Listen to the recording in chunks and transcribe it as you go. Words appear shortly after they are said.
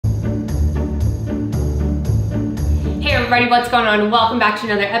everybody, what's going on? Welcome back to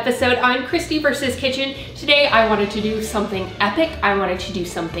another episode on Kristie vs. Kitchen. Today I wanted to do something epic, I wanted to do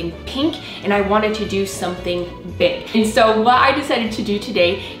something pink, and I wanted to do something big. And so what I decided to do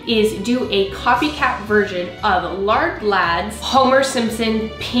today is do a copycat version of Lard Lad's Homer Simpson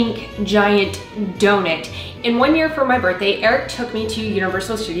pink giant donut. And one year for my birthday, Eric took me to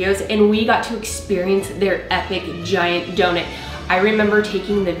Universal Studios and we got to experience their epic giant donut. I remember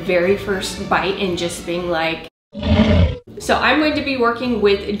taking the very first bite and just being like, so I'm going to be working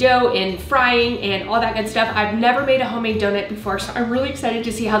with dough and frying and all that good stuff. I've never made a homemade donut before, so I'm really excited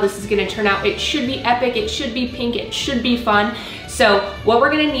to see how this is gonna turn out. It should be epic, it should be pink, it should be fun. So what we're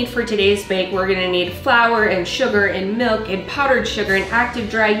gonna need for today's bake, we're gonna need flour and sugar and milk and powdered sugar and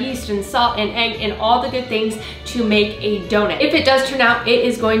active dry yeast and salt and egg and all the good things to make a donut. If it does turn out, it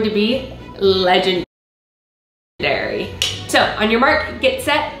is going to be legendary. So on your mark, get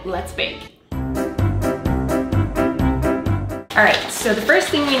set, let's bake. All right, so the first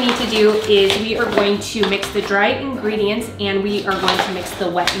thing we need to do is we are going to mix the dry ingredients and we are going to mix the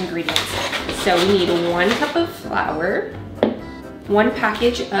wet ingredients. So we need 1 cup of flour, 1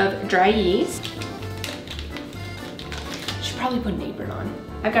 package of dry yeast. Should probably put an apron on.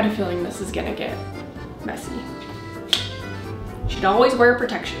 I've got a feeling this is gonna get messy. Should always wear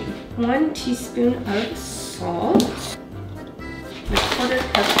protection. 1 teaspoon of salt, and 1/4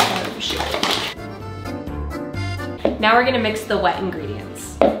 cup of sugar. Now we're gonna mix the wet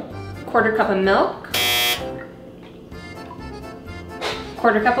ingredients. 1/4 cup of milk,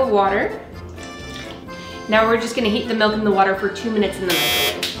 1/4 cup of water. Now we're just gonna heat the milk and the water for 2 minutes in the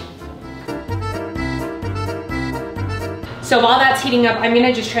microwave. So while that's heating up, I'm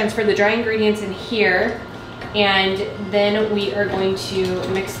gonna just transfer the dry ingredients in here and then we are going to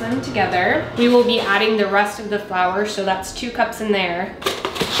mix them together. We will be adding the rest of the flour, so that's 2 cups in there.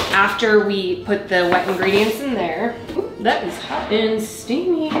 After we put the wet ingredients in there. Ooh, that is hot and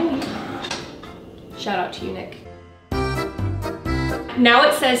steamy. Shout out to you, Nick. Now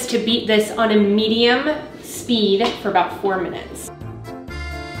it says to beat this on a medium speed for about 4 minutes.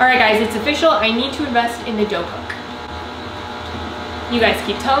 All right guys, it's official. I need to invest in the dough cook. You guys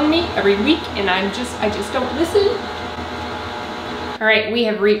keep telling me every week and I just don't listen. All right, we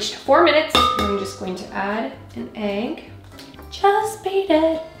have reached 4 minutes. I'm just going to add an egg. Just beat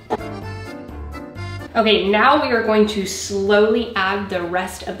it. Okay, now we are going to slowly add the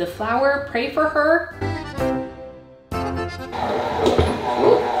rest of the flour. Pray for her.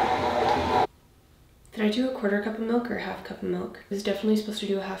 Did I do a 1/4 cup of milk or a 1/2 cup of milk? I was definitely supposed to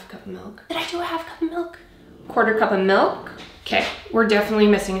do a 1/2 cup of milk. Did I do a 1/2 cup of milk? 1/4 cup of milk. Okay, we're definitely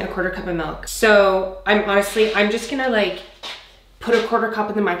missing a 1/4 cup of milk. So I'm just gonna like put a 1/4 cup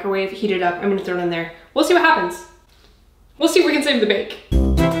in the microwave, heat it up. I'm gonna throw it in there. We'll see what happens. We'll see if we can save the bake.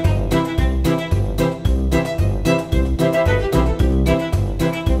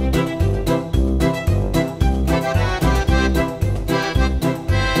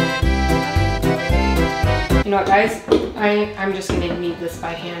 You know what, guys? I'm just gonna knead this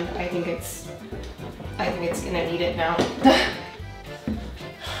by hand. I think it's gonna need it now.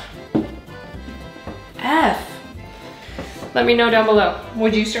 F. Let me know down below.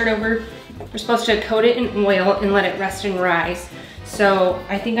 Would you start over? We're supposed to coat it in oil and let it rest and rise. So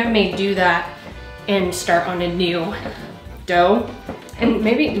I think I may do that and start on a new dough. And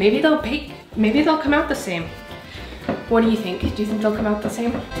maybe they'll bake, maybe they'll come out the same. What do you think? Do you think they'll come out the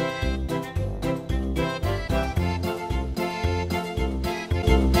same?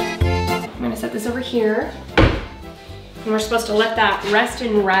 I'm gonna set this over here. And we're supposed to let that rest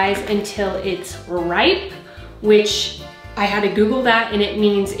and rise until it's ripe, which I had to Google that and it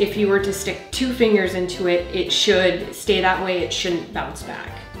means if you were to stick 2 fingers into it, it should stay that way, it shouldn't bounce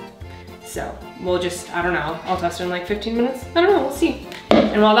back. So we'll just, I don't know, I'll test it in like 15 minutes. I don't know, we'll see.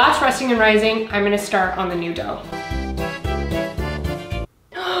 And while that's resting and rising, I'm gonna start on the new dough.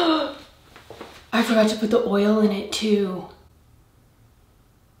 I forgot to put the oil in it too.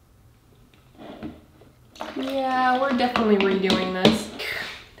 Yeah, we're definitely redoing this.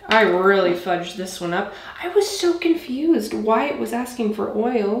 I really fudged this one up. I was so confused why it was asking for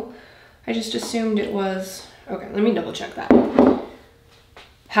oil. I just assumed it was, okay, let me double check that.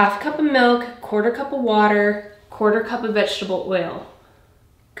 1/2 cup of milk, 1/4 cup of water, 1/4 cup of vegetable oil.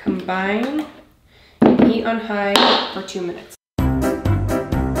 Combine and heat on high for 2 minutes.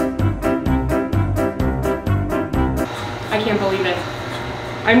 I can't believe it.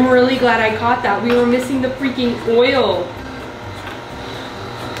 I'm really glad I caught that. We were missing the freaking oil.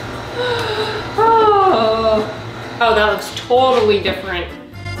 Oh, that looks totally different.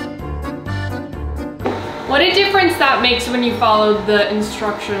 What a difference that makes when you follow the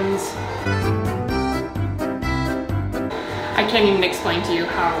instructions. I can't even explain to you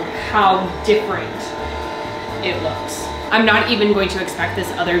how different it looks. I'm not even going to expect this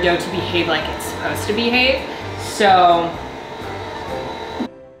other dough to behave like it's supposed to behave. So,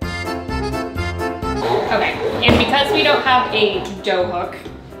 okay, and because we don't have a dough hook,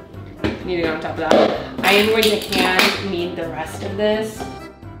 need to go on top of that, I am going to hand knead the rest of this.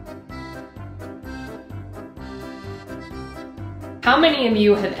 How many of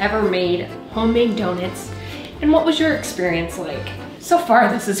you have ever made homemade donuts, and what was your experience like? So far,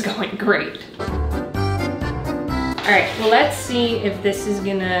 this is going great. All right, let's see if this is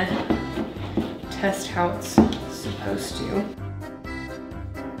gonna test how it's supposed to.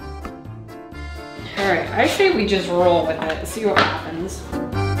 All right, I say we just roll with it, see what happens.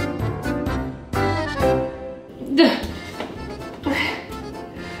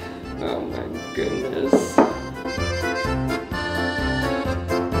 Oh my goodness.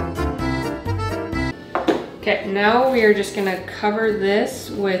 Okay, now we are just gonna cover this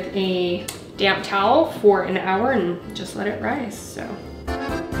with a damp towel for an hour and just let it rise, so.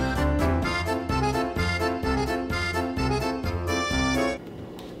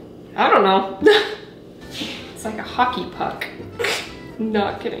 I don't know. It's like a hockey puck.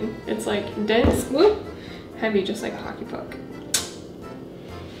 Not kidding. It's like dense, whoop, heavy, just like a hockey puck.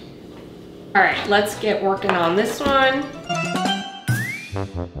 All right, let's get working on this one.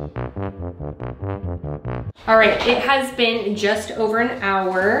 All right, it has been just over an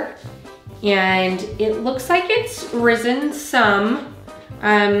hour and it looks like it's risen some.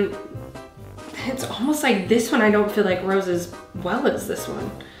 It's almost like this one I don't feel like rose as well as this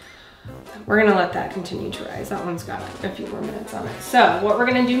one. We're gonna let that continue to rise. That one's got a few more minutes on it. So what we're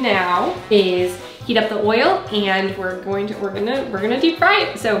gonna do now is heat up the oil and we're gonna deep fry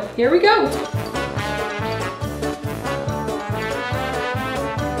it. So here we go.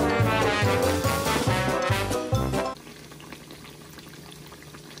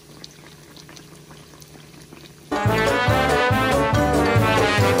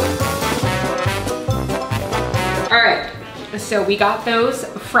 So we got those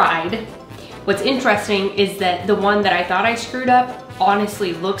fried. What's interesting is that the one that I thought I screwed up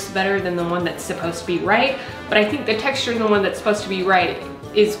honestly looks better than the one that's supposed to be right, but I think the texture in the one that's supposed to be right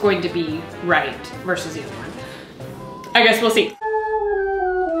is going to be right versus the other one. I guess we'll see.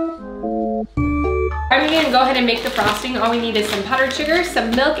 I'm gonna go ahead and make the frosting. All we need is some powdered sugar,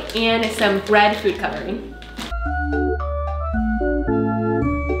 some milk, and some red food coloring.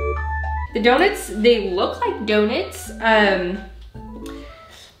 The donuts, they look like donuts.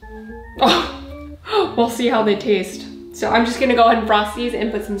 We'll see how they taste. So I'm just gonna go ahead and frost these and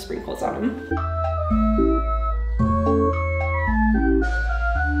put some sprinkles on them.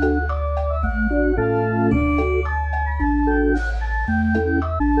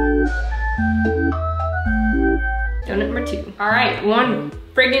 Donut number 2. All right, one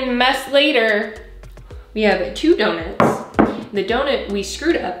friggin' mess later. We have 2 donuts. The donut we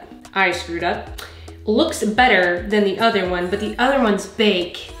screwed up, I screwed up, looks better than the other one, but the other one's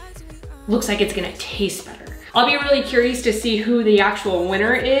bake looks like it's gonna taste better. I'll be really curious to see who the actual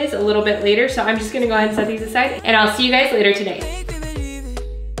winner is a little bit later, so I'm just gonna go ahead and set these aside, and I'll see you guys later today.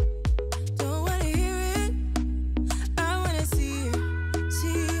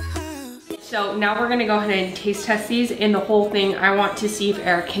 So now we're gonna go ahead and taste test these, and the whole thing, I want to see if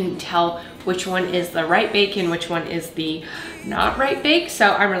Eric can tell which one is the right bake and which one is the not right bake,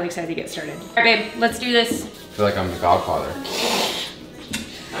 so I'm really excited to get started. All right, babe, let's do this. I feel like I'm the godfather.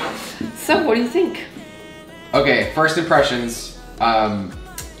 So what do you think? Okay, first impressions.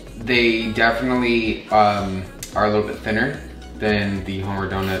 They definitely are a little bit thinner than the Homer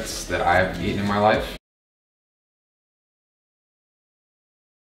donuts that I've eaten in my life.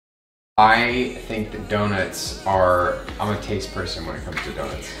 I think that donuts are, I'm a taste person when it comes to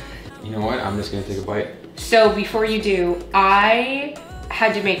donuts. You know what, I'm just gonna take a bite. So before you do, I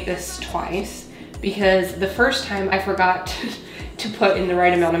had to make this twice because the first time I forgot to put in the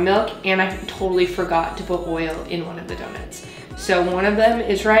right amount of milk, and I totally forgot to put oil in one of the donuts. So one of them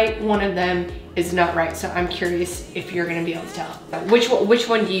is right, one of them is not right. So I'm curious if you're gonna be able to tell. Which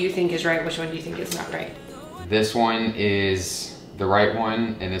one do you think is right? Which one do you think is not right? This one is the right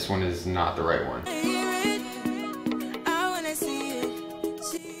one, and this one is not the right one.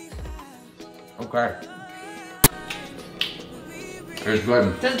 Okay. It's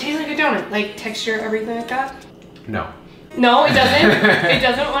good. Does it taste like a donut? Like texture, everything like that? No. No, it doesn't? It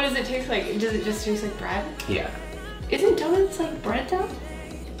doesn't? What does it taste like? Does it just taste like bread? Yeah. Isn't donuts like bread though?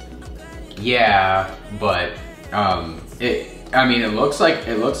 Yeah, but I mean it looks like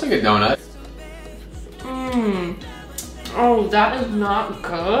a donut. Oh, that is not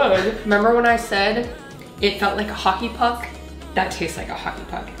good. Remember when I said it felt like a hockey puck? That tastes like a hockey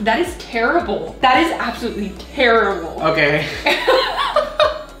puck. That is terrible. That is absolutely terrible. Okay.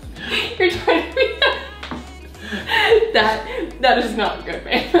 You're trying to be that is not good,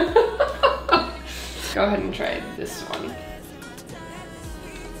 man. Go ahead and try this one.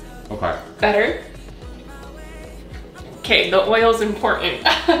 Okay. Better? Okay, the oil's important.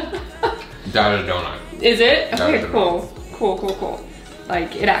 That is a donut. Is it? That Okay, is a cool. Cool.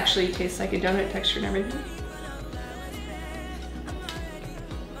 Like, it actually tastes like a donut texture and everything.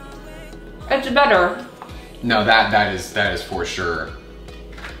 It's better. No, that is for sure.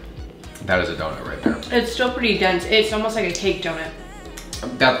 That is a donut right there. It's still pretty dense. It's almost like a cake donut.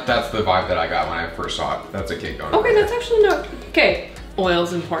 That's the vibe that I got when I first saw it. That's a cake donut. Okay, that's actually not. Okay,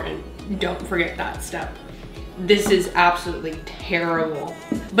 oil's important. Don't forget that step. This is absolutely terrible.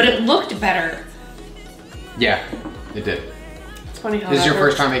 But it looked better. Yeah, it did. It's funny how This is your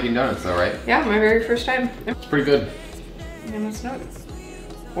works. first time making donuts though, right? Yeah, my very first time. It's pretty good. I mean, it's not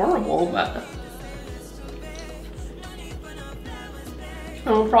horrible, but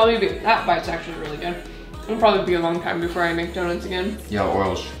it'll probably be, that bite's actually really good. It'll probably be a long time before I make donuts again. Yeah,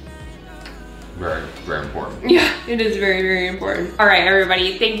 oil's very, very important. Yeah, it is very, very important. All right,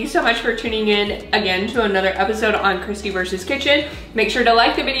 everybody, thank you so much for tuning in again to another episode on Kristie vs. Kitchen. Make sure to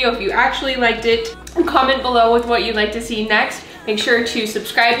like the video if you actually liked it. Comment below with what you'd like to see next. Make sure to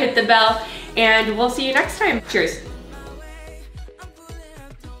subscribe, hit the bell, and we'll see you next time. Cheers.